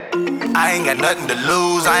I ain't got nothing to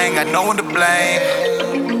lose, I ain't got no one to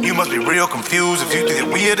blame. You must be real confused if you think that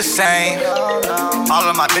we are the same. All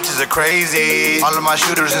of my bitches are crazy, all of my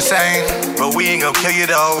shooters insane. But we ain't gon' kill you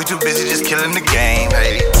though, we too busy just killing the game,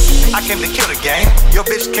 hey. I came to kill the game, your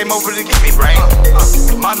bitch came over to give me brain.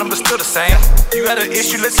 My number's still the same, you got an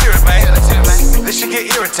issue, let's hear it, man. This shit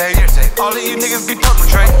get irritating, all of you niggas be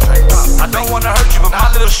perpetrating. I don't wanna hurt you, but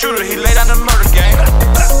my little shooter, he lay down the murder game.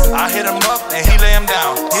 I hit him up and he lay him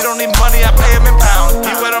down. He don't need money, I pay him in pounds.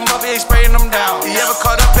 He wet him up, he ain't spraying him down. He ever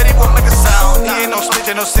caught up, bet he won't make a sound. He ain't no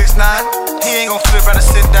snitch, ain't no 6ix9ine. He ain't gon' flip, rather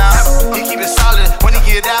sit down. He keep it solid, when he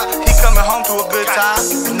get out, he coming home to a good time.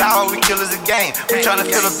 Now all we kill is a game, we tryna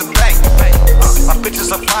fill up the bank. My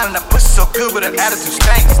bitches are fine and that pussy so good, but her attitude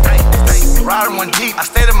stinks. Riding one deep, I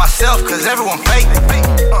stay to myself, cause everyone fake.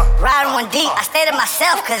 Riding one deep, I stay to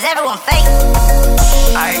myself, cause everyone fake.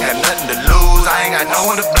 I ain't got nothing to lose, I ain't got no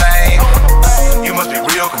one to blame. You must be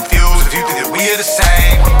real confused if you think that we are the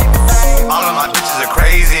same. All of my bitches are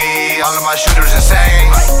crazy, all of my shooters insane.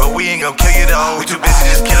 But we ain't gon' kill you though, we too busy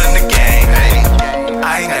just killing the game, hey.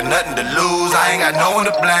 I ain't got nothing to lose, I ain't got no one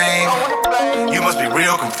to blame. You must be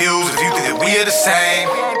real confused if you think that we are the same.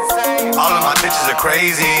 All of my bitches are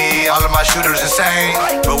crazy, all of my shooters insane.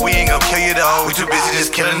 But we ain't gon' kill you though, we too busy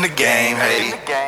just killing the game, hey.